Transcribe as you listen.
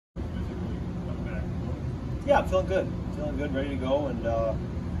Yeah, I'm feeling good, ready to go, and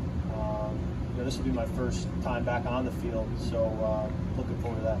this will be my first time back on the field, so looking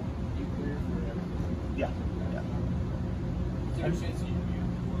forward to that. You clear for everything? Yeah. Is there a chance you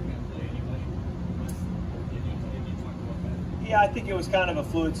weren't going to play anyway? Did you talk about that? Yeah, I think it was kind of a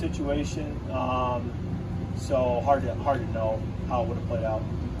fluid situation, so hard to know how it would have played out.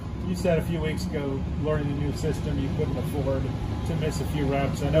 You said a few weeks ago, learning the new system, you couldn't afford to miss a few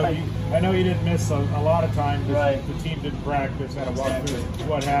reps. I know you didn't miss a lot of time because right. The team didn't practice, had a walkthrough,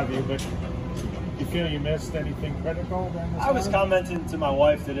 what have you. But you feel you missed anything critical during this I was time? commenting to my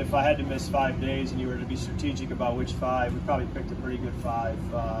wife that if I had to miss 5 days and you were to be strategic about which 5, we probably picked a pretty good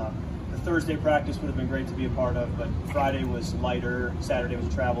 5. The Thursday practice would have been great to be a part of, but Friday was lighter, Saturday was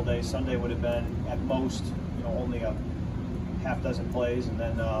a travel day, Sunday would have been at most, only a half dozen plays, and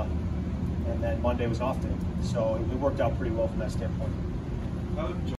then Monday was an off day. So it worked out pretty well from that standpoint.